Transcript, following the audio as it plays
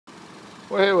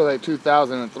We're here with a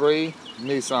 2003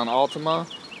 Nissan Altima,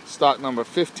 stock number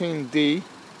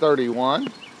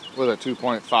 15D31 with a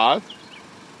 2.5.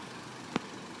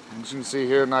 As you can see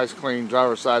here, nice clean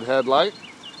driver's side headlight,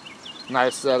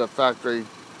 nice set of factory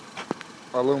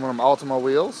aluminum Altima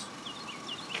wheels,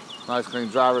 nice clean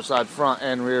driver's side front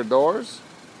and rear doors,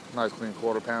 nice clean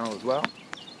quarter panel as well.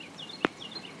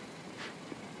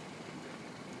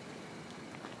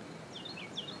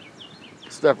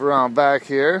 Step around back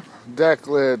here, deck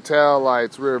lid, tail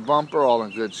lights, rear bumper, all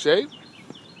in good shape.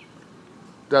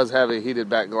 Does have a heated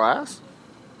back glass.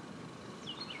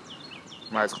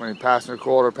 Nice clean passenger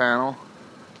quarter panel,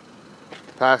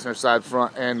 passenger side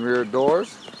front and rear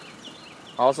doors.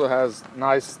 Also has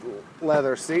nice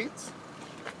leather seats,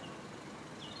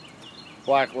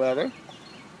 black leather,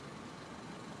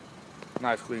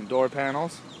 nice clean door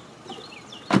panels.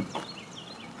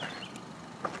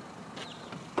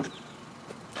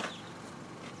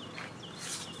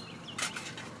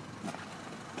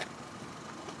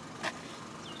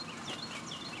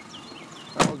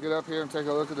 And we'll get up here and take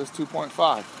a look at this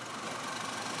 2.5.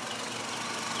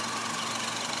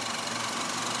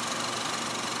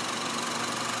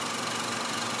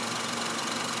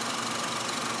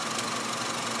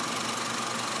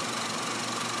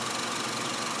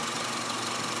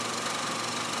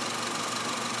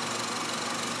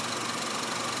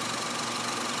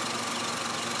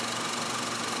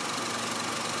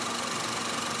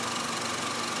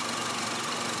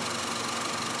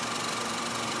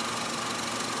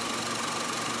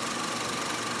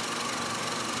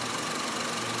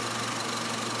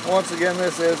 Once again,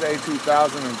 this is a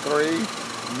 2003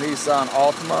 Nissan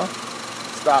Altima,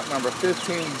 stock number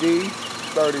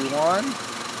 15D31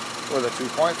 with a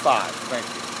 2.5. Thank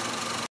you.